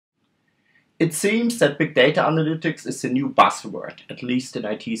It seems that big data analytics is the new buzzword, at least in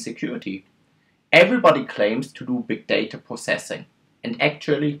IT security. Everybody claims to do big data processing, and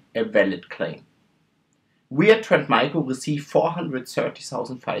actually a valid claim. We at Trend Micro receive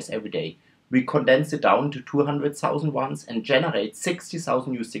 430,000 files every day. We condense it down to 200,000 ones and generate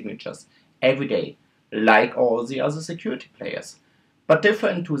 60,000 new signatures every day, like all the other security players. But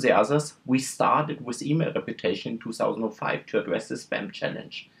different to the others, we started with email reputation in 2005 to address the spam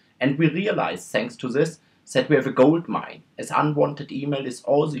challenge. And we realized, thanks to this, that we have a gold mine, as unwanted email is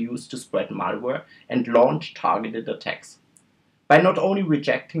also used to spread malware and launch targeted attacks. By not only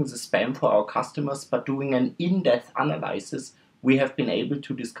rejecting the spam for our customers, but doing an in-depth analysis, we have been able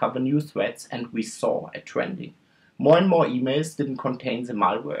to discover new threats, and we saw a trending. More and more emails didn't contain the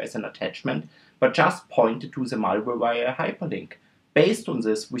malware as an attachment, but just pointed to the malware via a hyperlink. Based on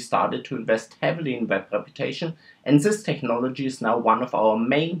this, we started to invest heavily in web reputation, and this technology is now one of our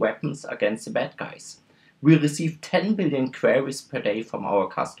main weapons against the bad guys. We receive 10 billion queries per day from our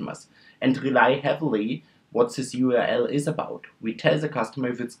customers and rely heavily what this URL is about. We tell the customer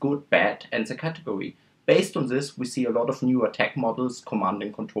if it's good, bad, and the category. Based on this, we see a lot of new attack models, command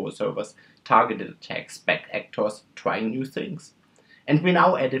and control servers, targeted attacks, bad actors trying new things. And we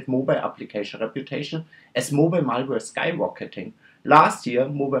now added mobile application reputation as mobile malware skyrocketing. Last year,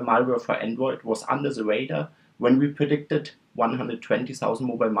 mobile malware for Android was under the radar when we predicted 120,000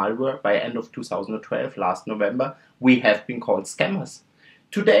 mobile malware by end of 2012, last November. We have been called scammers.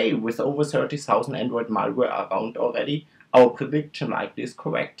 Today, with over 30,000 Android malware around already, our prediction likely is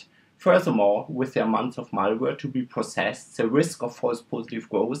correct. Furthermore, with the amount of malware to be processed, the risk of false positive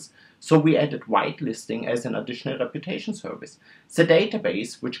grows, so we added whitelisting as an additional reputation service. The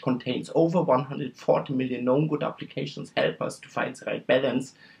database, which contains over 140 million known good applications, helps us to find the right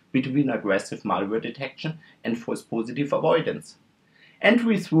balance between aggressive malware detection and false positive avoidance. And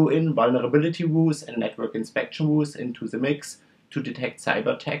we threw in vulnerability rules and network inspection rules into the mix to detect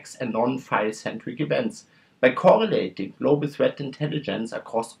cyber attacks and non-file-centric events. By correlating global threat intelligence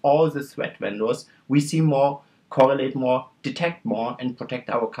across all the threat vendors, we see more, correlate more, detect more, and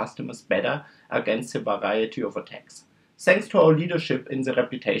protect our customers better against a variety of attacks. Thanks to our leadership in the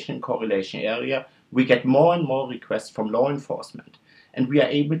reputation and correlation area, we get more and more requests from law enforcement, and we are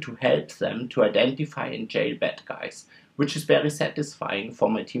able to help them to identify and jail bad guys, which is very satisfying for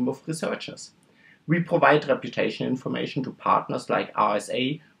my team of researchers. We provide reputation information to partners like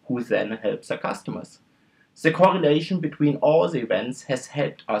RSA, who then helps their customers. The correlation between all the events has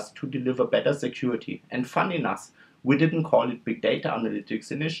helped us to deliver better security, and funny enough, we didn't call it big data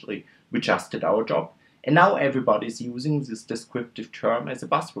analytics initially, we just did our job, and now everybody is using this descriptive term as a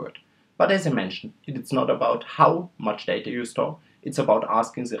buzzword. But as I mentioned, it's not about how much data you store, it's about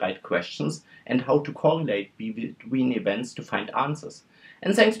asking the right questions and how to correlate between events to find answers.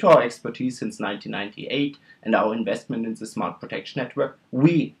 And thanks to our expertise since 1998 and our investment in the Smart Protection Network,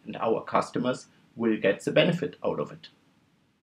 we and our customers will get the benefit out of it.